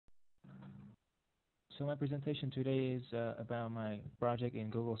So my presentation today is about my project in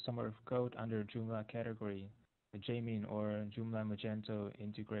Google Summer of Code under Joomla category, the JMean or Joomla Magento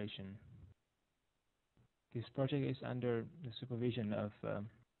integration. This project is under the supervision of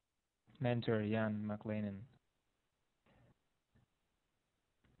mentor Jan McLennan.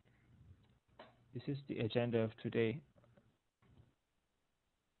 This is the agenda of today.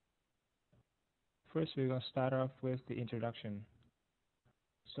 First, we're going to start off with the introduction.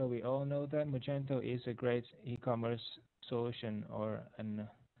 So we all know that Magento is a great e-commerce solution or an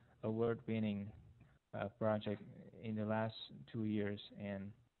award-winning project in the last 2 years.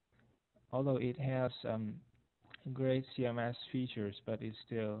 And although it has great CMS features, but it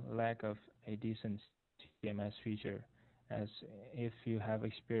still lack of a decent CMS feature. As if you have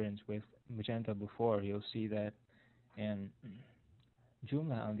experience with Magento before, you'll see that. And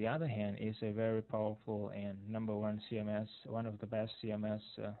Joomla, on the other hand, is a very powerful and #1 CMS, one of the best CMS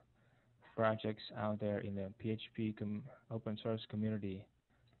projects out there in the PHP open source community.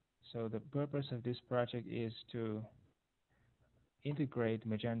 So the purpose of this project is to integrate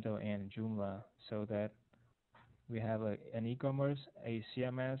Magento and Joomla so that we have an e-commerce, a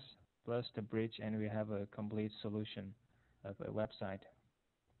CMS, plus the bridge, and we have a complete solution of a website.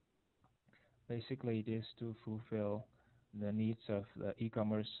 Basically, it is to fulfill the needs of the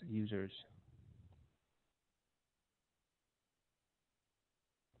e-commerce users.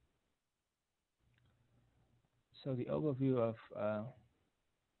 So the overview of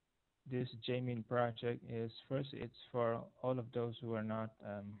this JMean project is, first, it's for all of those who are not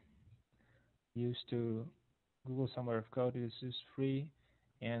used to Google Summer of Code. This is free,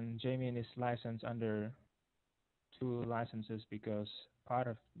 and JMean is licensed under 2 licenses because part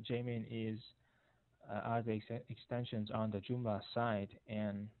of JMean are the extensions on the Joomla side,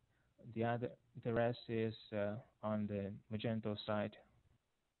 and the rest is on the Magento side.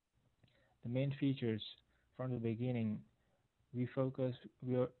 The main features from the beginning, we focused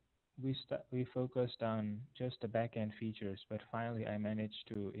on just the back-end features, but finally I managed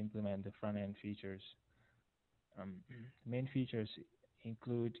to implement the front-end features. Main features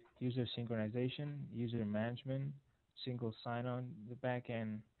include user synchronization, user management, single sign-on, the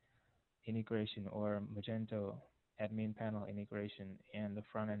back-end integration or Magento admin panel integration, and the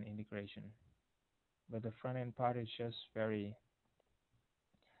front-end integration. But the front-end part is just very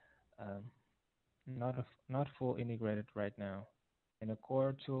not full integrated right now. And the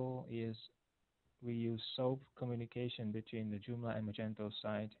core tool is we use SOAP communication between the Joomla and Magento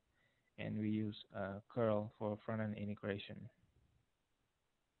side, and we use curl for front-end integration.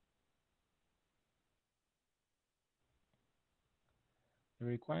 The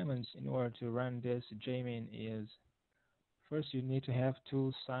requirements in order to run this JMean is, first you need to have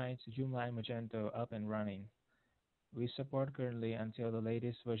 2 sites, Joomla and Magento, up and running. We support currently until the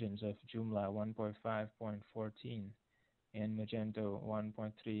latest versions of Joomla 1.5.14 and Magento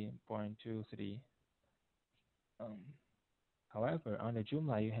 1.3.23. However, on the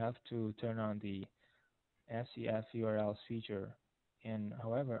Joomla you have to turn on the SEF URLs feature, and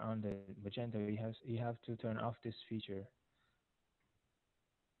however on the Magento you have to turn off this feature.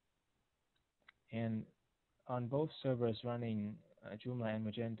 And on both servers running Joomla and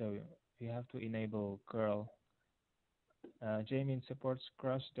Magento, you have to enable curl. JMean supports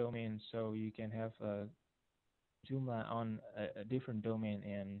cross-domain, so you can have Joomla on a different domain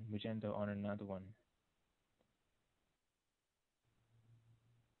and Magento on another one.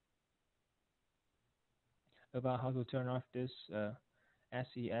 About how to turn off this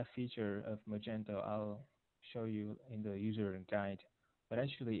SEF feature of Magento, I'll show you in the user guide. But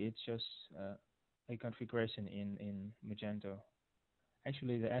actually, it's just a configuration in Magento.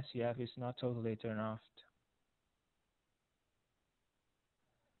 Actually, the SEF is not totally turned off.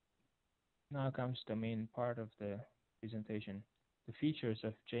 Now comes the main part of the presentation, the features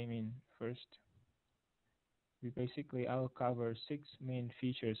of JMean first. I'll cover 6 main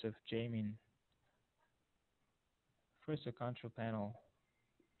features of JMean. First, the control panel.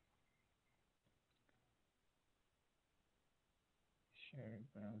 Share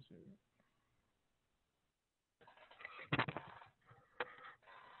browser.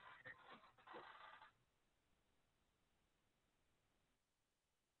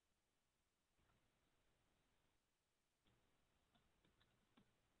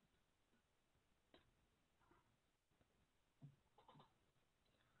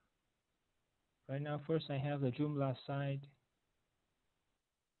 Right now, first I have the Joomla site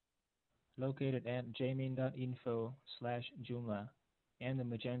located at jmean.info/Joomla, and the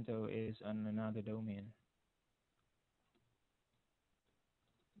Magento is on another domain.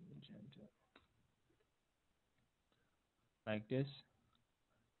 Magento. Like this.